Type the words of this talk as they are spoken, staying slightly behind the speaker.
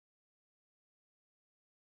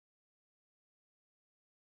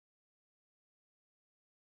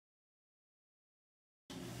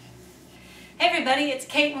Hey everybody, it's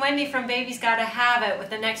Kate and Wendy from Baby's Gotta Have It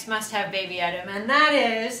with the next must-have baby item, and that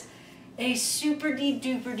is a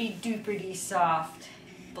super-duper-duper soft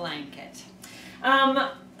blanket.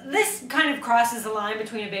 This kind of crosses the line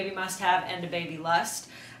between a baby must-have and a baby lust,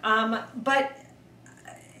 but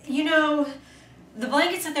you know, the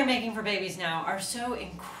blankets that they're making for babies now are so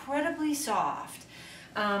incredibly soft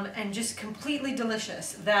and just completely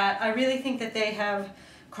delicious that I really think that they have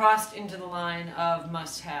crossed into the line of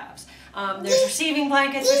must-haves. There's receiving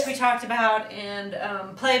blankets, which we talked about, and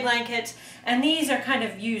play blankets, and these are kind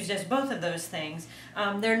of used as both of those things.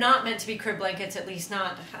 They're not meant to be crib blankets, at least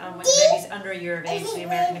not when the baby's under a year of age. The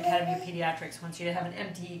American Academy of Pediatrics wants you to have an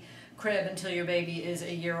empty crib until your baby is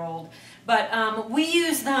a year old. But we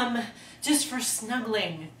use them just for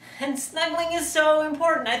snuggling, and snuggling is so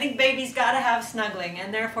important. I think babies gotta have snuggling,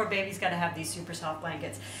 and therefore babies gotta have these super soft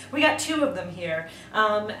blankets. We got two of them here.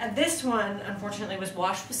 This one, unfortunately, was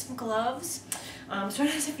washed with some gloves, so it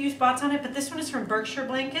has a few spots on it, but this one is from Berkshire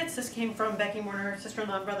Blankets. This came from Becky Warner,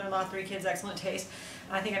 sister-in-law and brother-in-law, 3 kids, excellent taste.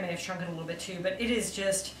 I think I may have shrunk it a little bit too, but it is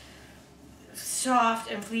just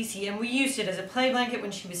soft and fleecy, and we used it as a play blanket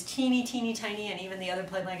when she was teeny tiny, and even the other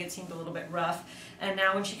play blanket seemed a little bit rough. And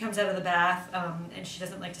now when she comes out of the bath and she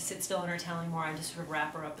doesn't like to sit still in her towel anymore, I just sort of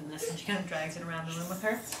wrap her up in this and she kind of drags it around the room with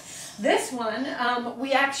her. This one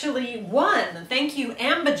we actually won. Thank you,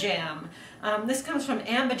 Ambajam. This comes from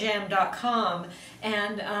ambajam.com,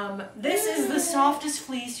 and this is the softest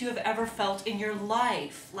fleece you have ever felt in your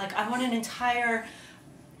life. Like, I want an entire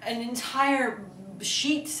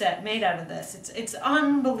sheet set made out of this. It's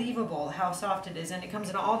unbelievable how soft it is, and it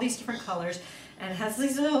comes in all these different colors, and it has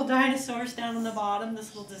these little dinosaurs down on the bottom,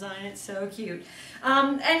 this little design. It's so cute.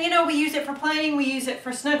 And you know, we use it for playing, we use it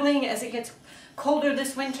for snuggling as it gets colder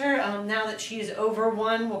this winter. Now that she is over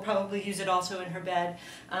 1, we'll probably use it also in her bed,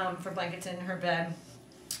 for blankets in her bed.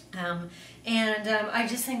 I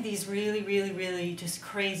just think these really just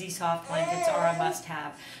crazy soft blankets are a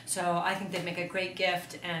must-have. So I think they make a great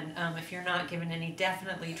gift, and if you're not given any,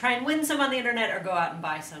 definitely try and win some on the internet or go out and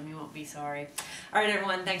buy some. You won't be sorry. All right,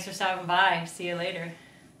 everyone, thanks for stopping by. See you later. Can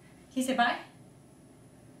you say bye?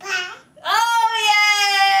 Bye. Oh,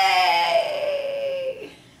 yay!